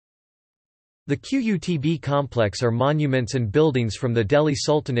The Qutb Complex are monuments and buildings from the Delhi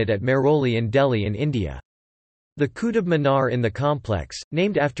Sultanate at Mehrauli in Delhi in India. The Qutub Minar in the complex,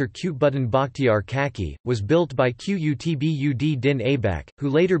 named after Qutbuddin Bakhtiar Kaki, was built by Qutb-ud-din Aibak, who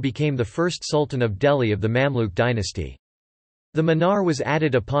later became the first Sultan of Delhi of the Mamluk dynasty. The minar was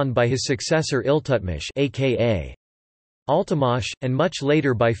added upon by his successor Iltutmish aka Iltutmish, and much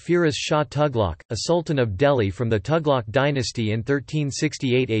later by Firoz Shah Tughlaq, a sultan of Delhi from the Tughlaq dynasty in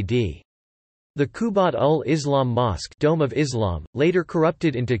 1368 AD. The Quwwat-ul-Islam Mosque, Dome of Islam, later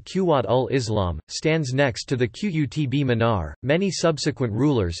corrupted into Quwwat-ul-Islam, stands next to the Qutb Minar. Many subsequent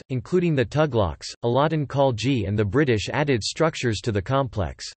rulers, including the Tughlaqs, Ala-ud-din Khilji and the British added structures to the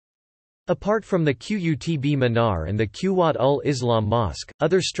complex. Apart from the Qutb Minar and the Quwwat-ul-Islam Mosque,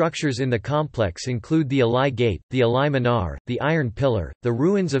 other structures in the complex include the Alai Gate, the Alai Minar, the Iron Pillar, the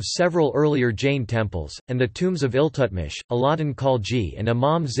ruins of several earlier Jain temples, and the tombs of Iltutmish, Ala-ud-din Khilji and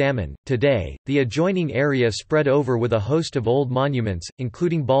Imam Zaman. Today, the adjoining area spread over with a host of old monuments,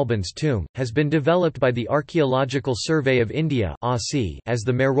 including Balban's tomb, has been developed by the Archaeological Survey of India as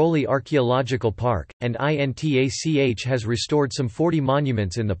the Mehrauli Archaeological Park, and INTACH has restored some 40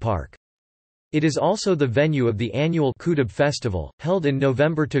 monuments in the park. It is also the venue of the annual Qutb Festival, held in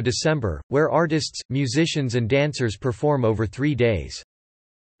November to December, where artists, musicians and dancers perform over 3 days.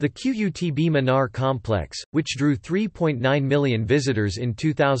 The Qutb Minar complex, which drew 3.9 million visitors in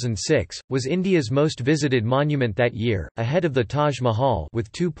 2006, was India's most visited monument that year, ahead of the Taj Mahal with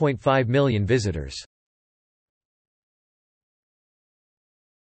 2.5 million visitors.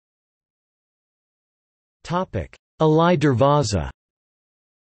 Alai Darwaza.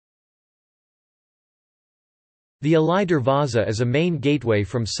 The Alai Darwaza is a main gateway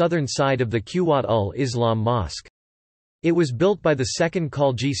from southern side of the Quwwat-ul-Islam Mosque. It was built by the second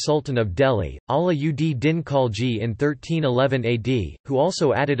Khalji Sultan of Delhi, Ala-ud-din Khilji in 1311 AD, who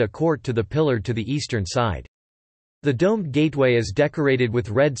also added a court to the pillar to the eastern side. The domed gateway is decorated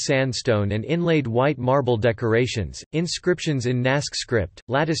with red sandstone and inlaid white marble decorations, inscriptions in Naskh script,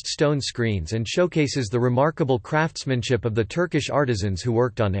 latticed stone screens and showcases the remarkable craftsmanship of the Turkish artisans who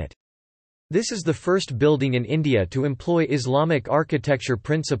worked on it. This is the first building in India to employ Islamic architecture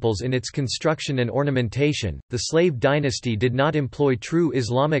principles in its construction and ornamentation. The slave dynasty did not employ true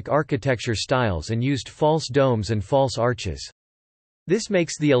Islamic architecture styles and used false domes and false arches. This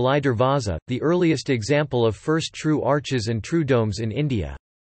makes the Alai Darwaza the earliest example of first true arches and true domes in India.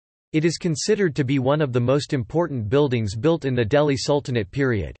 It is considered to be one of the most important buildings built in the Delhi Sultanate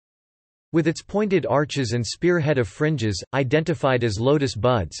period. With its pointed arches and spearhead of fringes, identified as lotus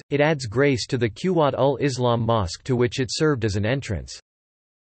buds, it adds grace to the Quwwat-ul-Islam Mosque to which it served as an entrance.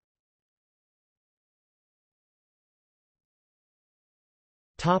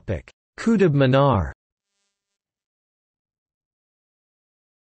 Qutb Minar.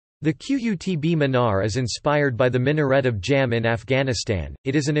 The Qutb Minar is inspired by the minaret of Jam in Afghanistan.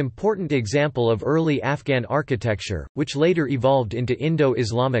 It is an important example of early Afghan architecture, which later evolved into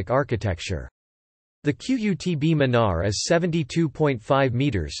Indo-Islamic architecture. The Qutb Minar is 72.5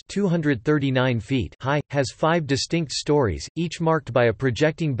 meters (239 feet) high, has 5 distinct stories, each marked by a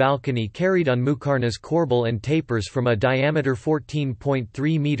projecting balcony carried on muqarnas corbel and tapers from a diameter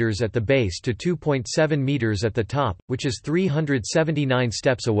 14.3 meters at the base to 2.7 meters at the top, which is 379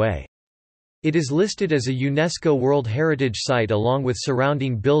 steps away. It is listed as a UNESCO World Heritage Site along with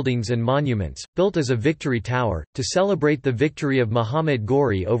surrounding buildings and monuments, built as a victory tower, to celebrate the victory of Muhammad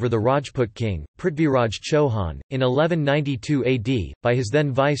Ghori over the Rajput king, Prithviraj Chauhan, in 1192 AD, by his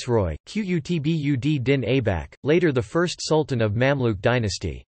then viceroy, Qutb-ud-din Aibak, later the first sultan of Mamluk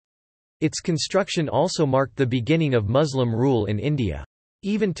dynasty. Its construction also marked the beginning of Muslim rule in India.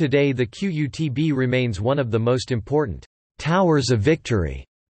 Even today the Qutb remains one of the most important towers of victory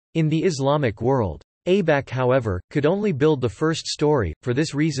in the Islamic world. Aibak, however, could only build the first story, for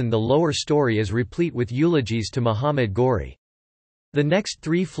this reason the lower story is replete with eulogies to Muhammad Ghori. The next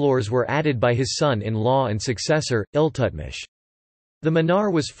 3 floors were added by his son-in-law and successor, Iltutmish. The minar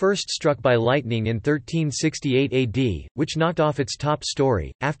was first struck by lightning in 1368 AD, which knocked off its top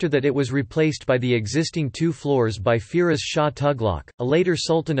story. After that it was replaced by the existing 2 floors by Firoz Shah Tughlaq, a later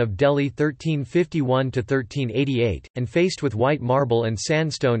sultan of Delhi 1351–1388, and faced with white marble and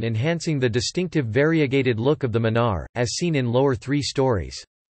sandstone, enhancing the distinctive variegated look of the minar, as seen in lower 3 stories.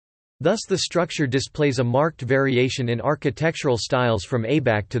 Thus the structure displays a marked variation in architectural styles from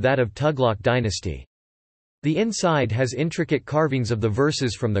Aibak to that of Tughlaq dynasty. The inside has intricate carvings of the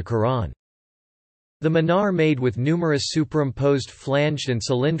verses from the Quran. The minar made with numerous superimposed flanged and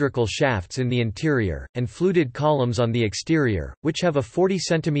cylindrical shafts in the interior, and fluted columns on the exterior, which have a 40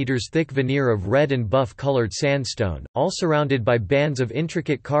 cm thick veneer of red and buff-colored sandstone, all surrounded by bands of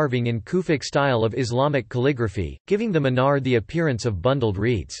intricate carving in Kufic style of Islamic calligraphy, giving the minar the appearance of bundled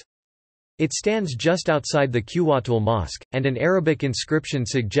reeds. It stands just outside the Quwwat-ul Mosque, and an Arabic inscription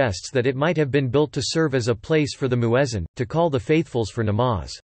suggests that it might have been built to serve as a place for the muezzin, to call the faithfuls for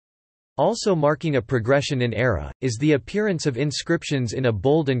namaz. Also marking a progression in era, is the appearance of inscriptions in a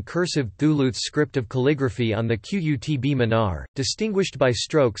bold and cursive thuluth script of calligraphy on the Qutb Minar, distinguished by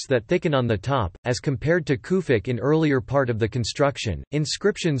strokes that thicken on the top, as compared to Kufic in earlier part of the construction.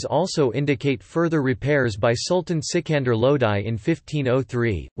 Inscriptions also indicate further repairs by Sultan Sikandar Lodi in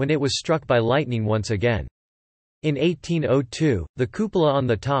 1503, when it was struck by lightning once again. In 1802, the cupola on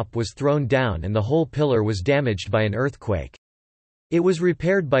the top was thrown down and the whole pillar was damaged by an earthquake. It was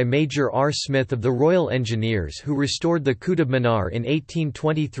repaired by Major R. Smith of the Royal Engineers, who restored the Qutb Minar in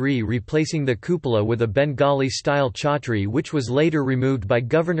 1823, replacing the cupola with a Bengali-style chhatri which was later removed by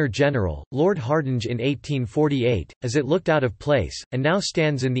Governor-General, Lord Hardinge in 1848, as it looked out of place, and now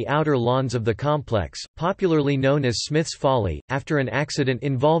stands in the outer lawns of the complex, popularly known as Smith's Folly. After an accident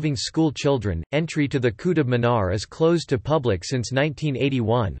involving school children, entry to the Qutb Minar is closed to public since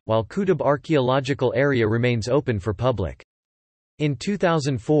 1981, while Qutb Archaeological Area remains open for public. In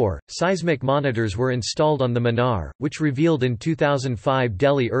 2004, seismic monitors were installed on the minar, which revealed in 2005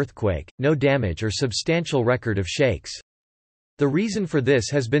 Delhi earthquake, no damage or substantial record of shakes. The reason for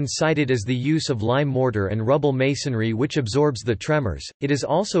this has been cited as the use of lime mortar and rubble masonry which absorbs the tremors. It is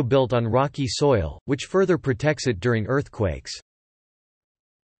also built on rocky soil, which further protects it during earthquakes.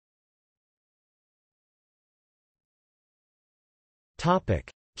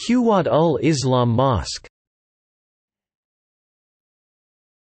 Quwwat-ul-Islam Mosque.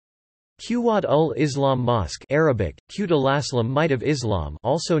 Quwwat-ul-Islam Mosque, Arabic, Qutb Might of Islam,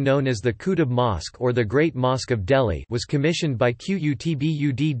 also known as the Qutb Mosque or the Great Mosque of Delhi, was commissioned by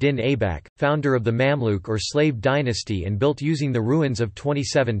Qutb-ud-din Aibak, founder of the Mamluk or slave dynasty, and built using the ruins of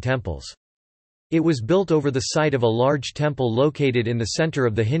 27 temples. It was built over the site of a large temple located in the center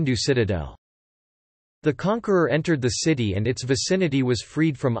of the Hindu citadel. The conqueror entered the city and its vicinity was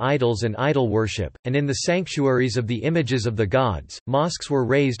freed from idols and idol worship, and in the sanctuaries of the images of the gods, mosques were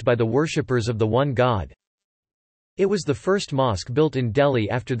raised by the worshippers of the one god. It was the first mosque built in Delhi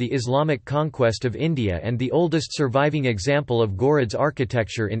after the Islamic conquest of India and the oldest surviving example of Ghurids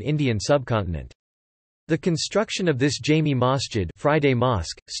architecture in Indian subcontinent. The construction of this Jami Masjid, Friday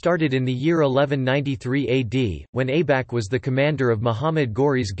Mosque, started in the year 1193 AD, when Aibak was the commander of Muhammad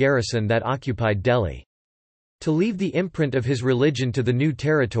Ghori's garrison that occupied Delhi. To leave the imprint of his religion to the new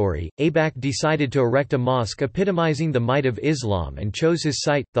territory, Aibak decided to erect a mosque epitomizing the might of Islam and chose his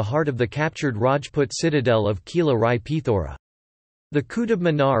site, the heart of the captured Rajput citadel of Kila Rai Pithora. The Qutb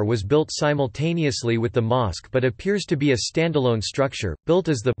Minar was built simultaneously with the mosque but appears to be a standalone structure, built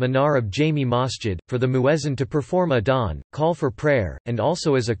as the Minar of Jami Masjid, for the muezzin to perform adhan, call for prayer, and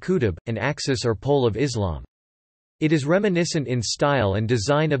also as a qutb, an axis or pole of Islam. It is reminiscent in style and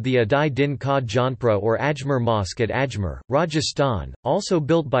design of the Alai-ud-din Khilji Janpura or Ajmer Mosque at Ajmer, Rajasthan, also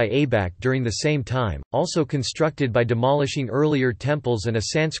built by Aibak during the same time, also constructed by demolishing earlier temples and a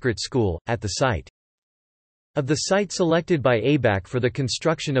Sanskrit school, at the site. Of the site selected by Aibak for the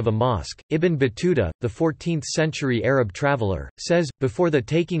construction of a mosque, Ibn Battuta, the 14th-century Arab traveller, says, before the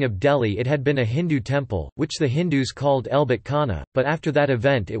taking of Delhi it had been a Hindu temple, which the Hindus called Elbat Khana, but after that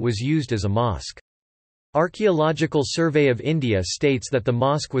event it was used as a mosque. Archaeological Survey of India states that the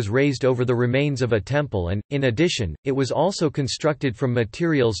mosque was raised over the remains of a temple and, in addition, it was also constructed from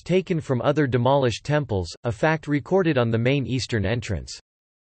materials taken from other demolished temples, a fact recorded on the main eastern entrance.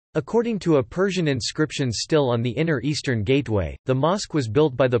 According to a Persian inscription still on the inner eastern gateway, the mosque was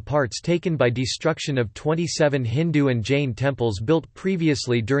built by the parts taken by destruction of 27 Hindu and Jain temples built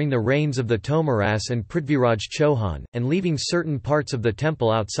previously during the reigns of the Tomaras and Prithviraj Chauhan, and leaving certain parts of the temple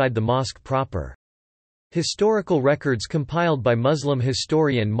outside the mosque proper. Historical records compiled by Muslim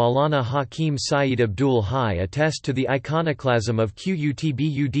historian Maulana Hakim Sayyid Abdul Hai attest to the iconoclasm of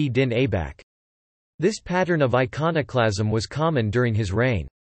Qutb-ud-din Aibak. This pattern of iconoclasm was common during his reign.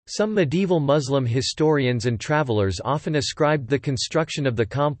 Some medieval Muslim historians and travelers often ascribed the construction of the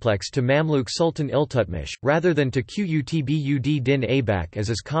complex to Mamluk Sultan Iltutmish, rather than to Qutb-ud-din Aibak as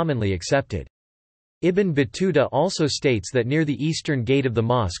is commonly accepted. Ibn Battuta also states that near the eastern gate of the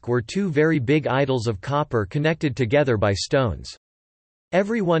mosque were two very big idols of copper connected together by stones.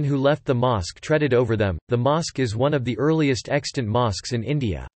 Everyone who left the mosque treaded over them. The mosque is one of the earliest extant mosques in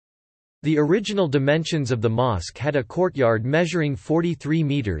India. The original dimensions of the mosque had a courtyard measuring 43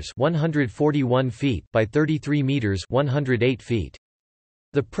 meters (141 feet) by 33 meters (108 feet).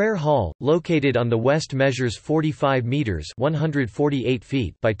 The prayer hall, located on the west, measures 45 meters (148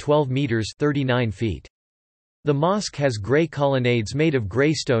 feet) by 12 meters (39 feet). The mosque has grey colonnades made of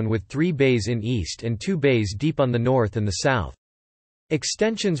grey stone with 3 bays in east and 2 bays deep on the north and the south.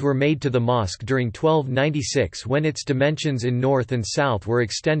 Extensions were made to the mosque during 1296 when its dimensions in north and south were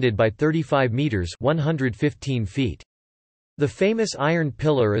extended by 35 meters (115 feet). The famous iron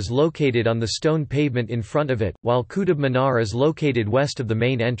pillar is located on the stone pavement in front of it, while Qutb Minar is located west of the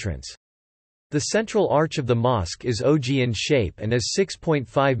main entrance. The central arch of the mosque is ogee in shape and is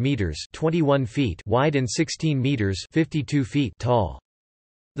 6.5 meters (21 feet) wide and 16 meters (52 feet) tall.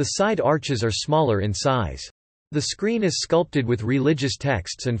 The side arches are smaller in size. The screen is sculpted with religious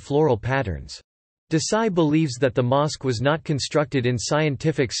texts and floral patterns. Desai believes that the mosque was not constructed in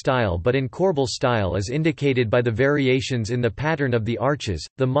scientific style but in corbel style as indicated by the variations in the pattern of the arches.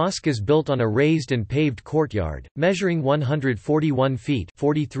 The mosque is built on a raised and paved courtyard, measuring 141 feet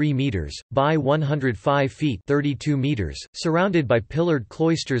 (43 meters) by 105 feet (32 meters), surrounded by pillared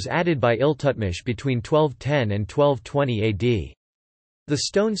cloisters added by Iltutmish between 1210 and 1220 AD. The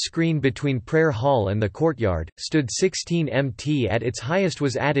stone screen between prayer hall and the courtyard stood 16 mt at its highest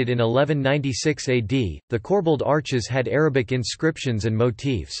was added in 1196 AD. The corbelled arches had Arabic inscriptions and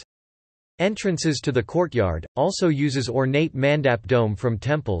motifs. Entrances to the courtyard also uses ornate mandap dome from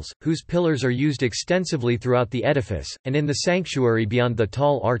temples, whose pillars are used extensively throughout the edifice, and in the sanctuary beyond the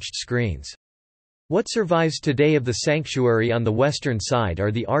tall arched screens. What survives today of the sanctuary on the western side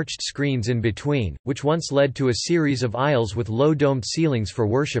are the arched screens in between, which once led to a series of aisles with low domed ceilings for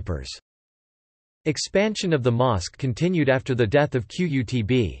worshippers. Expansion of the mosque continued after the death of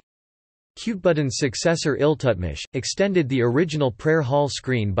Qutb. Qutb's successor Iltutmish extended the original prayer hall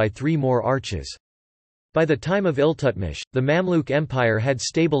screen by 3 more arches. By the time of Iltutmish, the Mamluk Empire had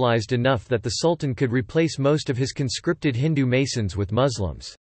stabilized enough that the Sultan could replace most of his conscripted Hindu masons with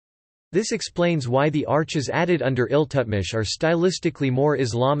Muslims. This explains why the arches added under Iltutmish are stylistically more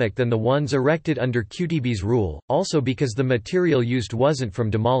Islamic than the ones erected under Qutb's rule, also because the material used wasn't from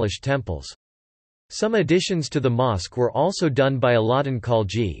demolished temples. Some additions to the mosque were also done by Ala-ud-din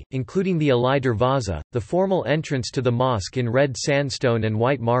Khilji, including the Alai Darwaza, the formal entrance to the mosque in red sandstone and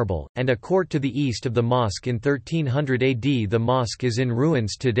white marble, and a court to the east of the mosque in 1300 AD. The mosque is in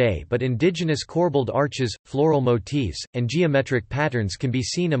ruins today, but indigenous corbelled arches, floral motifs, and geometric patterns can be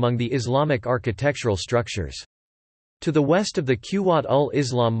seen among the Islamic architectural structures. To the west of the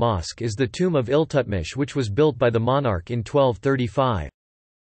Quwwat-ul-Islam Mosque is the Tomb of Iltutmish, which was built by the monarch in 1235.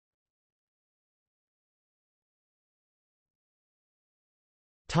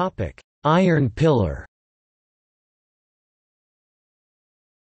 Iron Pillar.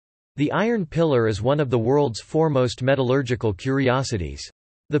 The Iron Pillar is one of the world's foremost metallurgical curiosities.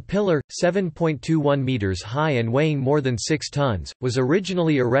 The pillar, 7.21 meters high and weighing more than 6 tons, was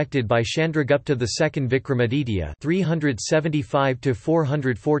originally erected by Chandragupta II Vikramaditya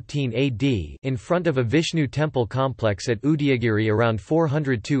 (375–414 AD) in front of a Vishnu temple complex at Udayagiri around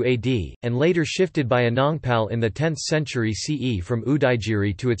 402 AD, and later shifted by Anangpal in the 10th century CE from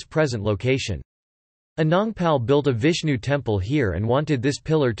Udayagiri to its present location. Anangpal built a Vishnu temple here and wanted this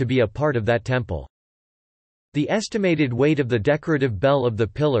pillar to be a part of that temple. The estimated weight of the decorative bell of the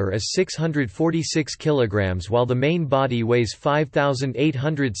pillar is 646 kg while the main body weighs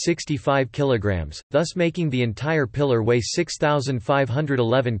 5,865 kg, thus making the entire pillar weigh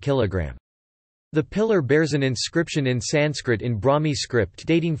 6,511 kg. The pillar bears an inscription in Sanskrit in Brahmi script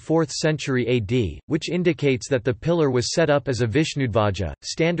dating 4th century AD, which indicates that the pillar was set up as a Vishnudvaja,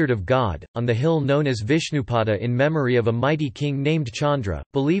 standard of God, on the hill known as Vishnupada in memory of a mighty king named Chandra,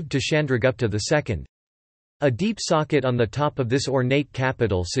 believed to Chandragupta II. A deep socket on the top of this ornate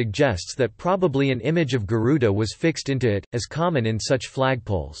capital suggests that probably an image of Garuda was fixed into it, as common in such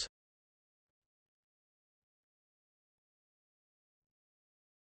flagpoles.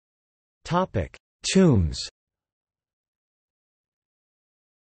 Tombs.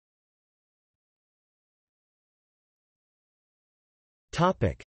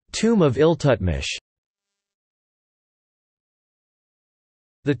 Tomb of Iltutmish.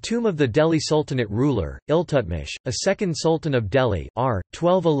 The tomb of the Delhi Sultanate ruler, Iltutmish, a second Sultan of Delhi r.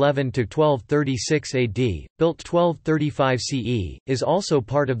 1211–1236 AD, built 1235 CE, is also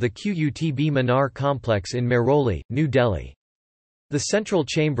part of the Qutb Minar complex in Mehrauli, New Delhi. The central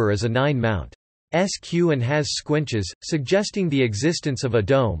chamber is a 9-mount SQ and has squinches, suggesting the existence of a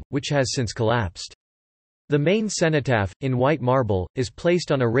dome, which has since collapsed. The main cenotaph, in white marble, is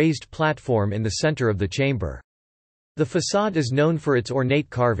placed on a raised platform in the center of the chamber. The facade is known for its ornate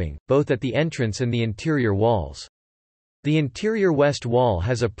carving, both at the entrance and the interior walls. The interior west wall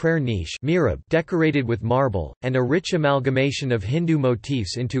has a prayer niche decorated with marble, and a rich amalgamation of Hindu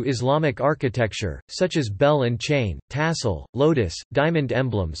motifs into Islamic architecture, such as bell and chain, tassel, lotus, diamond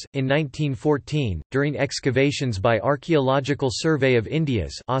emblems. In 1914, during excavations by Archaeological Survey of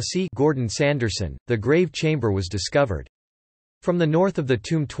India's Gordon Sanderson, the grave chamber was discovered. From the north of the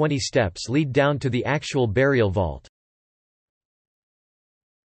tomb 20 steps lead down to the actual burial vault.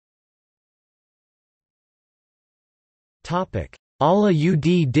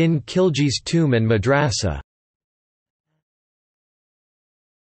 Ala-ud-din Khilji's tomb and madrasa.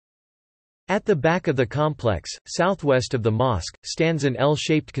 At the back of the complex, southwest of the mosque, stands an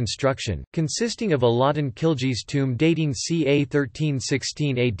L-shaped construction, consisting of Ala-ud-din Khilji's tomb dating ca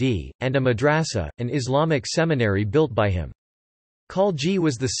 1316 AD, and a madrasa, an Islamic seminary built by him. Khalji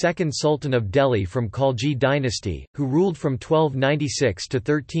was the second Sultan of Delhi from Khalji dynasty, who ruled from 1296 to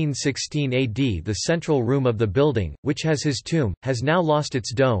 1316 AD. The central room of the building, which has his tomb, has now lost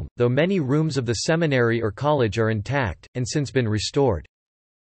its dome, though many rooms of the seminary or college are intact, and since been restored.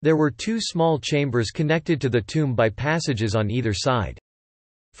 There were two small chambers connected to the tomb by passages on either side.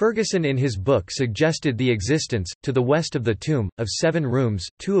 Ferguson in his book suggested the existence, to the west of the tomb, of 7 rooms,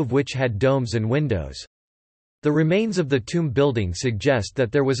 2 of which had domes and windows. The remains of the tomb building suggest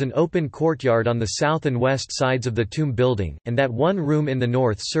that there was an open courtyard on the south and west sides of the tomb building, and that one room in the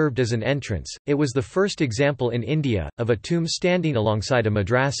north served as an entrance. It was the first example in India, of a tomb standing alongside a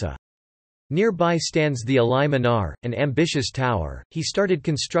madrasa. Nearby stands the Alai Minar, an ambitious tower. He started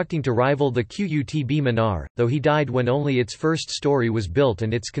constructing to rival the Qutb Minar, though he died when only its first story was built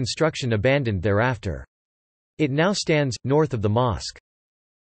and its construction abandoned thereafter. It now stands, north of the mosque.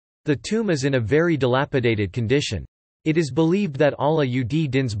 The tomb is in a very dilapidated condition. It is believed that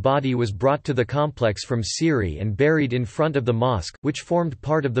Ala-ud-din's body was brought to the complex from Siri and buried in front of the mosque, which formed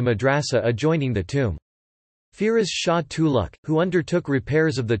part of the madrasa adjoining the tomb. Firoz Shah Tughlaq, who undertook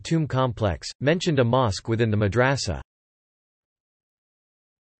repairs of the tomb complex, mentioned a mosque within the madrasa.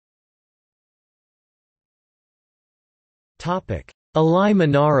 Alai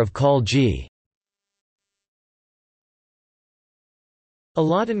Minar of Khalji.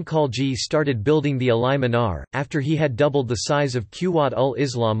 Ala-ud-din Khilji started building the Alai Minar, after he had doubled the size of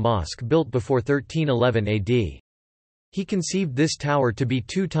Quwwat-ul-Islam Mosque built before 1311 AD. He conceived this tower to be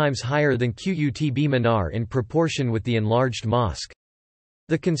 2 times higher than Qutb Minar in proportion with the enlarged mosque.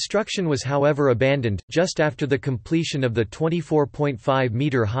 The construction was however abandoned, just after the completion of the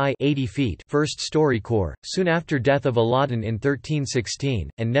 24.5-metre-high first-story core, soon after death of Ala-ud-din in 1316,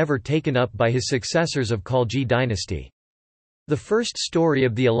 and never taken up by his successors of Khalji dynasty. The first story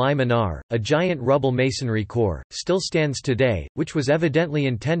of the Alai Minar, a giant rubble masonry core, still stands today, which was evidently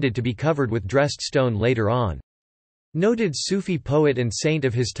intended to be covered with dressed stone later on. Noted Sufi poet and saint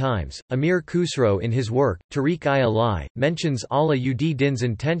of his times, Amir Khusro in his work, Tariq-i-Alai, mentions Ala-ud-din's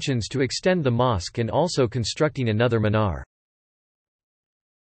intentions to extend the mosque and also constructing another minar.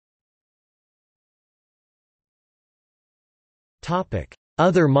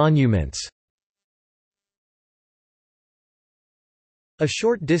 Other monuments. A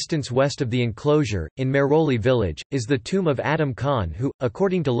short distance west of the enclosure, in Mehroli village, is the tomb of Adam Khan who,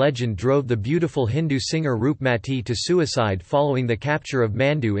 according to legend, drove the beautiful Hindu singer Rupmati to suicide following the capture of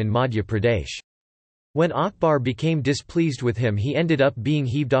Mandu in Madhya Pradesh. When Akbar became displeased with him, he ended up being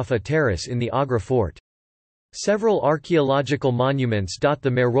heaved off a terrace in the Agra fort. Several archaeological monuments dot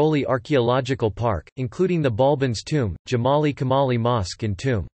the Mehroli Archaeological Park, including the Balban's tomb, Jamali Kamali Mosque and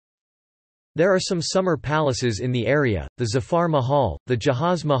tomb. There are some summer palaces in the area, the Zafar Mahal, the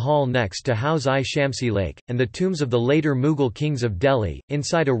Jahaz Mahal next to Hauz-i-Shamsi Lake, and the tombs of the later Mughal kings of Delhi,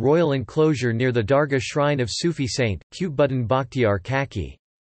 inside a royal enclosure near the Dargah shrine of Sufi saint, Qutb Bakhtiar Kaki.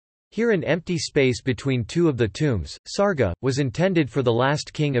 Here an empty space between 2 of the tombs, Sarga, was intended for the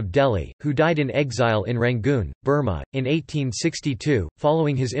last king of Delhi, who died in exile in Rangoon, Burma, in 1862,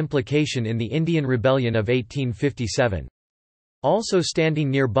 following his implication in the Indian Rebellion of 1857. Also standing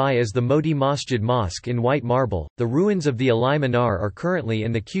nearby is the Moti Masjid Mosque in white marble. The ruins of the Alai Minar are currently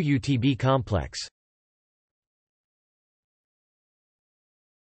in the Qutb complex.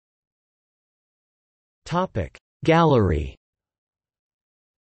 Topic Gallery.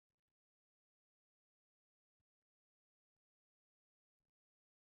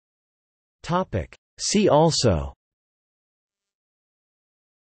 Topic See also: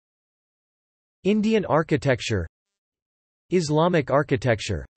 Indian architecture, Islamic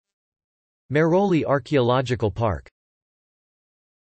architecture, Mehroli Archaeological Park.